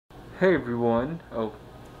Hey everyone.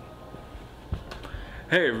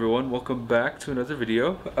 Hey everyone, welcome back to another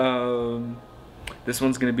video. This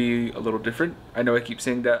one's gonna be a little different. I know I keep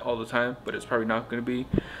saying that all the time, but it's probably not gonna be.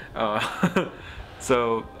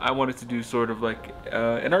 So I wanted to do sort of like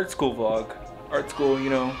an art school vlog. Art school, you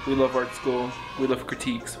know, we love art school. We love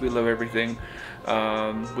critiques. We love everything.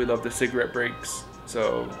 We love the cigarette breaks.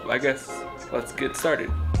 So I guess let's get started.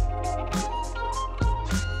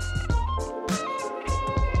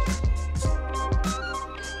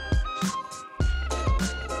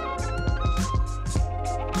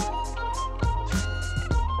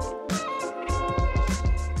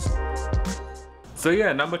 So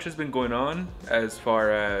yeah, not much has been going on as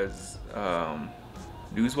far as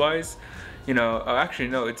news-wise. You know, actually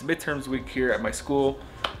no, it's midterms week here at my school,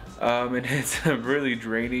 and it's really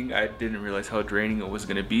draining. I didn't realize how draining it was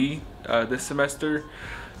gonna be this semester,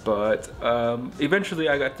 but eventually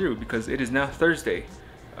I got through because it is now Thursday.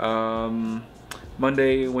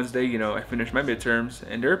 Monday, Wednesday, you know, I finished my midterms,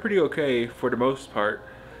 and they're pretty okay for the most part.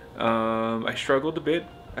 I struggled a bit.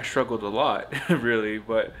 I struggled a lot, really,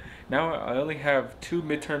 but now I only have 2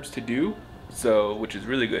 midterms to do, so which is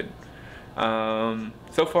really good.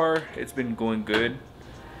 So far, it's been going good,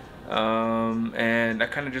 and I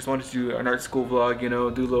kind of just wanted to do an art school vlog, you know,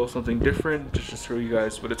 do a little something different, just to show you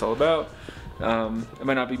guys what it's all about. It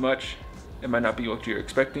might not be much, it might not be what you're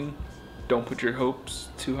expecting. Don't put your hopes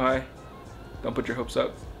too high. Don't put your hopes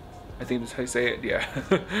up. I think that's how you say it, yeah.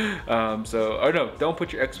 Or no, don't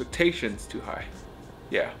put your expectations too high.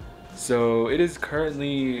 Yeah. So it is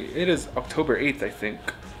October 8th, I think.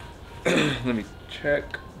 Let me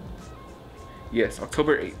check. Yes,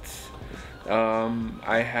 October 8th.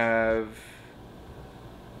 I have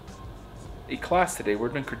a class today. We're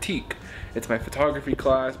doing critique. It's my photography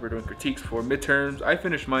class. We're doing critiques for midterms. I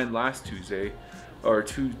finished mine last Tuesday,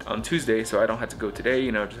 on Tuesday, so I don't have to go today.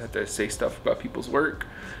 You know, just have to say stuff about people's work.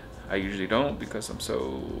 I usually don't because I'm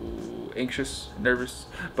so anxious, nervous,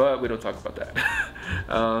 but we don't talk about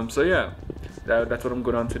that. So yeah, that's what I'm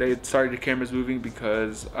going on today. Sorry the camera's moving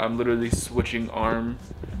because I'm literally switching arm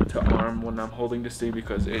to arm when I'm holding this thing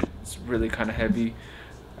because it's really kind of heavy.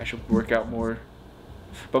 I should work out more,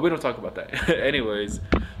 but we don't talk about that. Anyways,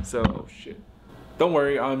 so shit. Don't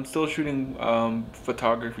worry, I'm still shooting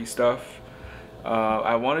photography stuff.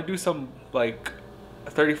 I want to do some like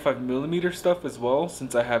 35mm stuff as well,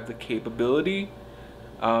 since I have the capability,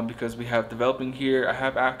 because we have developing here. I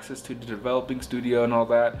have access to the developing studio and all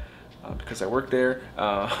that because I work there.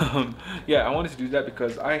 Yeah, I wanted to do that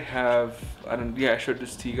because I showed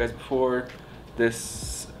this to you guys before,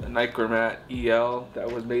 this Nichromat EL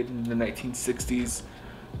that was made in the 1960s,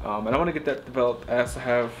 and I want to get that developed. I also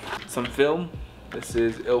have some film. This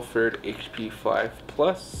is Ilford HP5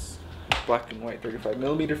 Plus black and white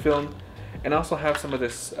 35mm film. And I also have some of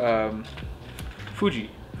this Fuji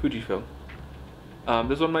film.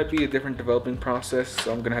 This one might be a different developing process,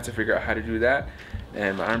 so I'm gonna have to figure out how to do that.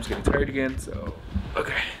 And my arm's getting tired again, so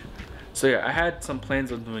okay. So yeah, I had some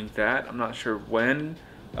plans on doing that. I'm not sure when.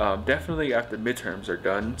 Definitely after midterms are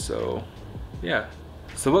done. So yeah.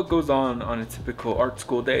 So what goes on a typical art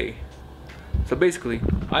school day? So basically,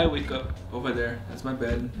 I wake up over there. That's my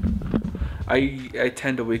bed. I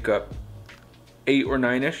tend to wake up 8 or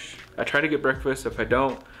 9ish. I try to get breakfast. If I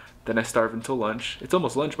don't, then I starve until lunch. It's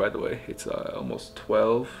almost lunch, by the way. It's almost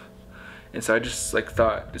 12, and so I just like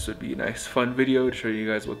thought this would be a nice fun video to show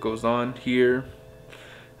you guys what goes on here.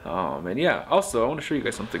 And yeah, also I want to show you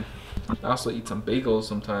guys something. I also eat some bagels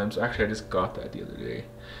sometimes. Actually, I just got that the other day.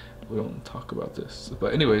 We don't talk about this,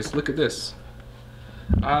 but anyways, look at this.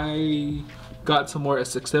 I got some more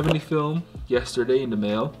S670 film yesterday in the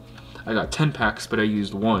mail. I got 10 packs, but I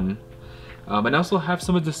used 1. And I also have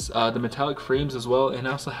some of this, the metallic frames as well, and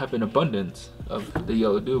I also have an abundance of the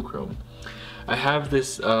yellow duochrome. I have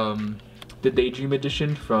this, the Daydream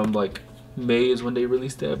edition from like May is when they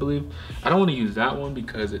released it, I believe. I don't want to use that one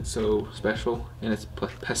because it's so special and it's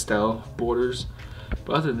pastel borders.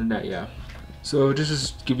 But other than that, yeah. So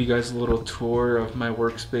just give you guys a little tour of my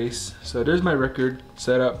workspace. So there's my record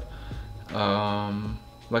setup.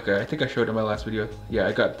 Like I think I showed in my last video. Yeah,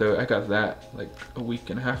 I got that like a week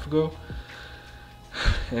and a half ago.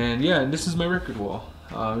 And yeah, and this is my record wall.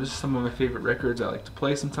 This is some of my favorite records I like to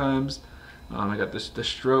play sometimes. I got the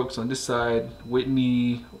Strokes on this side,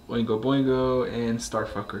 Whitney, Oingo Boingo, and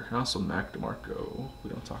Starfucker, and also Mac DeMarco. We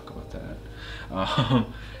don't talk about that.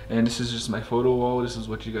 And this is just my photo wall. This is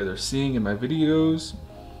what you guys are seeing in my videos.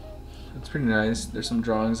 It's pretty nice. There's some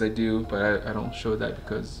drawings I do, but I don't show that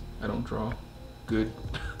because I don't draw good.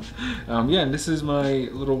 Yeah, and this is my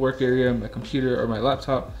little work area, my computer or my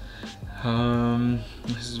laptop.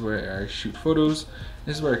 This is where I shoot photos.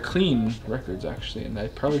 This is where I clean records actually, and I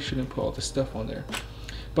probably shouldn't put all this stuff on there.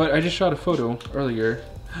 But I just shot a photo earlier,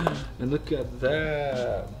 and look at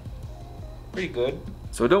that. Pretty good.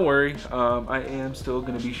 So don't worry, I am still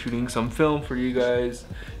gonna be shooting some film for you guys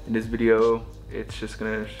in this video. It's just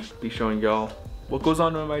gonna be showing y'all what goes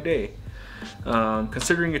on in my day.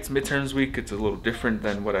 Considering it's midterms week, it's a little different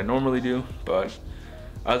than what I normally do, but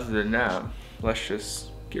other than that, let's just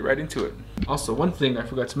get right into it. Also, one thing I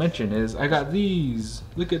forgot to mention is I got these.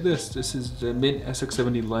 Look at this. This is the Mint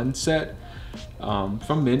SX70 lens set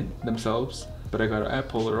from Mint themselves, but I got it at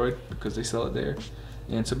Polaroid because they sell it there.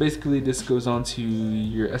 And so basically this goes on to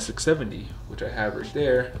your SX70, which I have right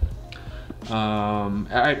there.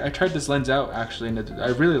 I tried this lens out actually, and I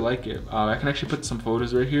really like it. I can actually put some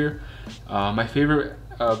photos right here. My favorite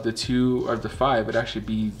of the two, or the five, would actually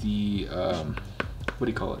be the, what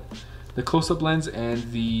do you call it? The close-up lens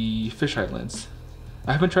and the fisheye lens.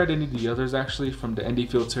 I haven't tried any of the others actually, from the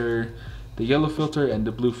ND filter, the yellow filter, and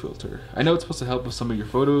the blue filter. I know it's supposed to help with some of your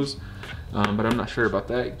photos, but I'm not sure about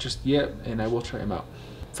that just yet, and I will try them out.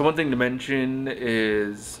 So one thing to mention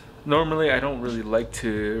is, normally I don't really like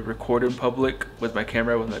to record in public with my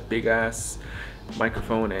camera, with my big ass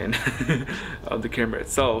microphone and the camera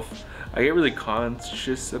itself. I get really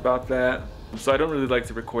conscious about that, so I don't really like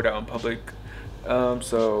to record out in public.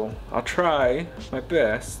 So I'll try my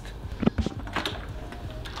best.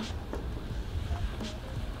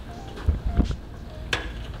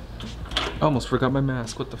 I almost forgot my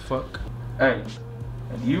mask, what the fuck? Hey,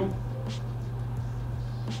 and you?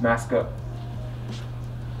 Mask up.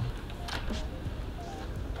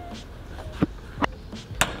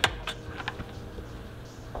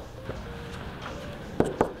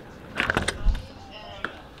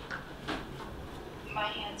 My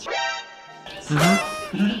hands.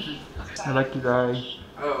 I like your eye.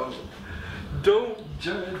 Oh, don't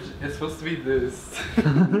judge. It's supposed to be this.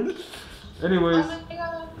 Anyways, Oh my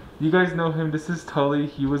God. you guys know him. This is Tully.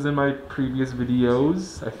 He was in my previous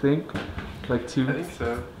videos, I think. Like two. I think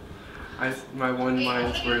so. My one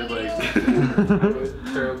lines were like,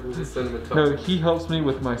 I'm terrible with cinematography. No, he helps me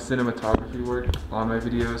with my cinematography work on my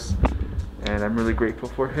videos, and I'm really grateful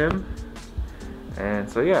for him. And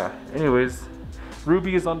so yeah, anyways,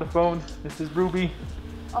 Ruby is on the phone. This is Ruby.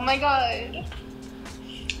 Oh my God.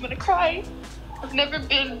 I'm gonna cry. I've never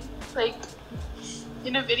been like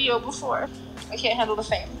in a video before. I can't handle the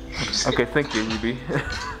fame. Okay, thank you, Ruby.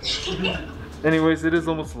 Anyways, it is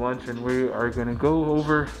almost lunch, and we are gonna go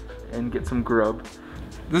over and get some grub.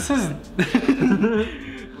 This is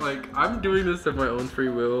like, I'm doing this of my own free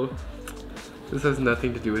will. This has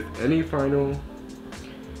nothing to do with any final.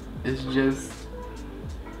 It's just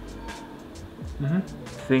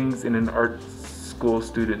things in an art school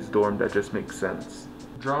student's dorm that just make sense.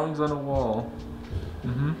 Drawings on a wall.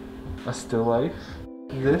 A still life.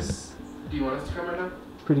 This, Do you want us to come right now?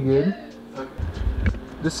 pretty good. Okay.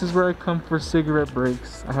 This is where I come for cigarette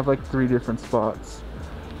breaks. I have like 3 different spots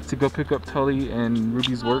to go pick up Tully and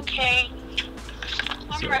Ruby's work. Okay.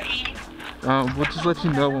 I'm ready. We'll just let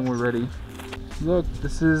you know when we're ready. Look,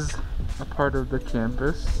 this is a part of the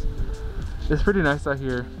campus. It's pretty nice out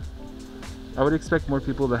here. I would expect more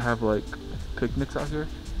people to have like picnics out here,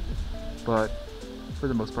 but for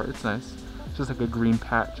the most part it's nice. It's just like a green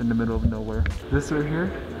patch in the middle of nowhere. This right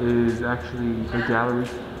here is actually the gallery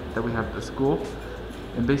that we have at the school.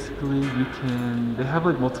 And basically they have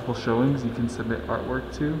like multiple showings you can submit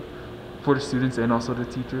artwork to for the students and also the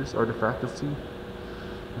teachers or the faculty.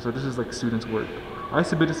 And so this is like students' work. I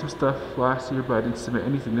submitted some stuff last year, but I didn't submit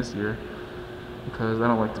anything this year because I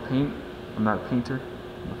don't like to paint. I'm not a painter,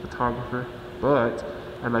 I'm a photographer, but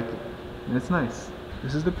I like it and it's nice.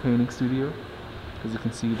 This is the painting studio. As you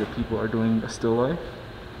can see, the people are doing a still life.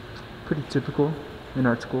 Pretty typical in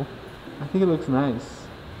art school. I think it looks nice.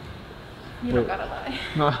 You don't gotta lie.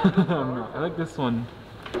 No, I'm not. I like this one.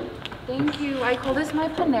 Thank you. I call this my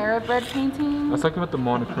Panera Bread painting. I was talking about the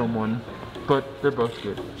monochrome one, but they're both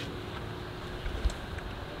good.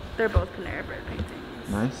 They're both Panera Bread paintings.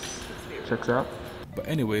 Nice. Checks out. But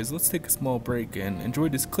anyways, let's take a small break and enjoy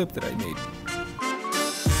this clip that I made.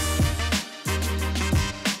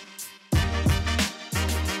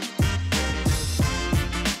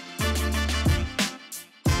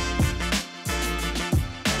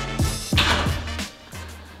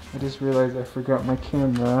 I just realized I forgot my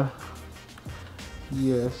camera.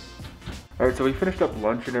 Yes. Alright, so we finished up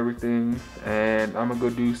lunch and everything, and I'm gonna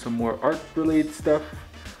go do some more art related stuff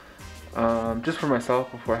just for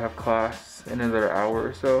myself before I have class in another hour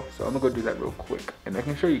or so. So I'm gonna go do that real quick and I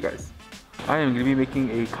can show you guys. I am gonna be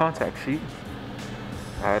making a contact sheet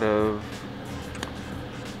out of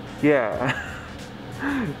yeah.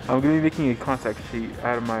 I'm gonna be making a contact sheet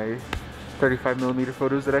out of my 35mm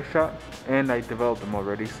photos that I shot, and I developed them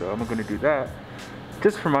already, so I'm gonna do that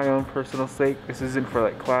just for my own personal sake. This isn't for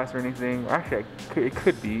like class or anything. Actually, it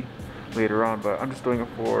could be later on, but I'm just doing it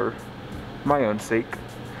for my own sake.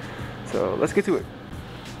 So let's get to it.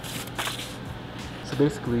 So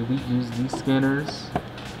basically, we use these scanners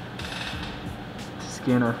to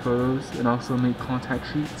scan our photos and also make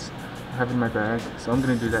contact sheets. I have in my bag, so I'm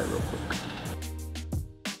gonna do that real quick.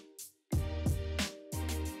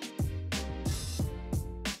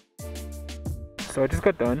 So I just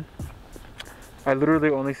got done. I literally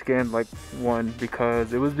only scanned like one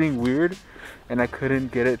because it was being weird and I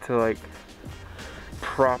couldn't get it to like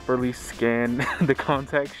properly scan the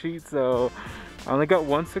contact sheet, so I only got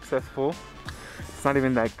one successful. It's not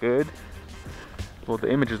even that good. Well,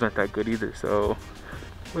 the images aren't that good either, so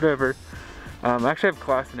whatever. I actually have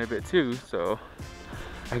class in a bit too, so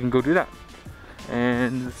I can go do that.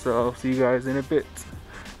 And so I'll see you guys in a bit.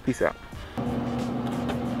 Peace out.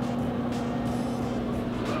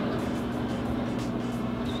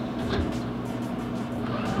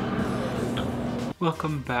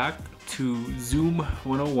 Welcome back to Zoom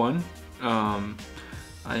 101. I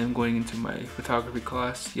am going into my photography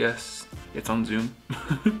class. Yes, it's on Zoom.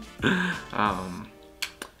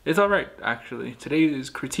 It's alright actually. Today is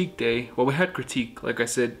critique day. Well, we had critique, like I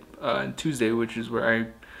said, on Tuesday, which is where I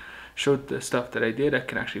showed the stuff that I did. I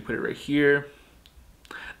can actually put it right here.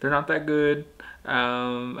 They're not that good.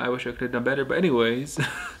 I wish I could have done better, but anyways.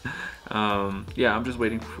 Yeah, I'm just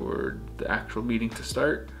waiting for the actual meeting to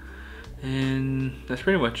start. And that's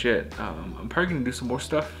pretty much it. I'm probably gonna do some more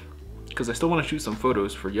stuff because I still want to shoot some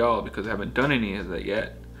photos for y'all because I haven't done any of that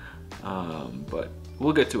yet. But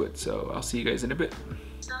we'll get to it, so I'll see you guys in a bit.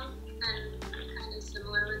 So, and kind of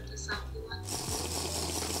similar with the selfie one.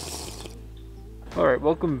 Alright,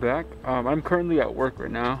 welcome back. I'm currently at work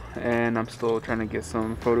right now and I'm still trying to get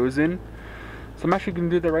some photos in. So I'm actually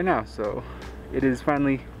gonna do that right now. So it is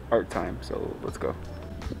finally art time, so let's go.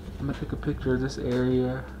 I'm gonna take a picture of this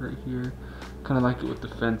area right here. Kind of like it with the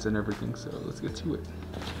fence and everything, so let's get to it.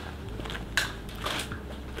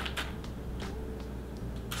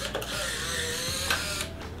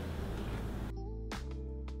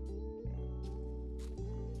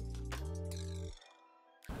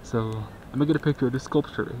 So I'm gonna get a picture of this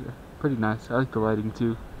sculpture right here. Pretty nice. I like the lighting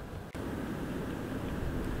too.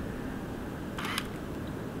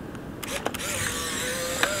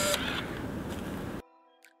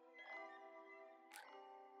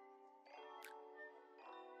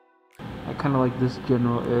 I kind of like this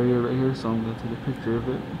general area right here, so I'm going to take a picture of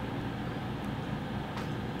it.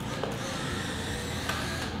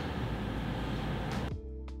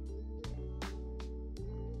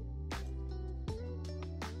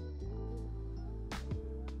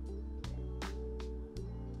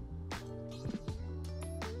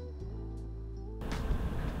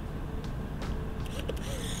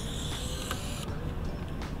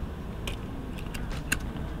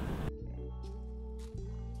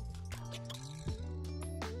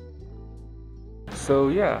 So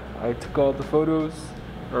yeah, I took all the photos,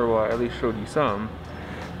 or well, I at least showed you some,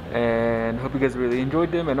 and hope you guys really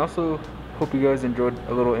enjoyed them, and also hope you guys enjoyed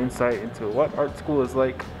a little insight into what art school is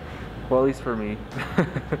like. Well, at least for me.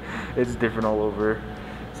 It's different all over.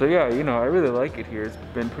 So yeah, you know, I really like it here. It's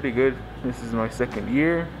been pretty good. This is my second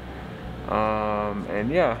year, and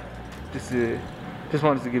yeah, just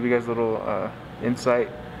wanted to give you guys a little insight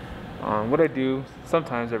on what I do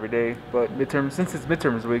sometimes every day, but midterms, since it's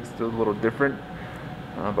midterms week, it's a little different.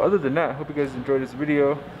 But other than that, I hope you guys enjoyed this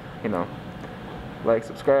video. You know, like,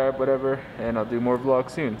 subscribe, whatever, and I'll do more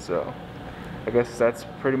vlogs soon. So I guess that's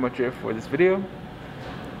pretty much it for this video.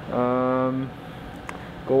 Go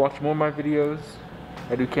watch more of my videos.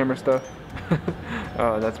 I do camera stuff.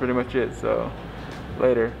 That's pretty much it. So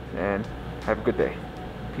later, and have a good day.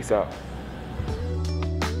 Peace out.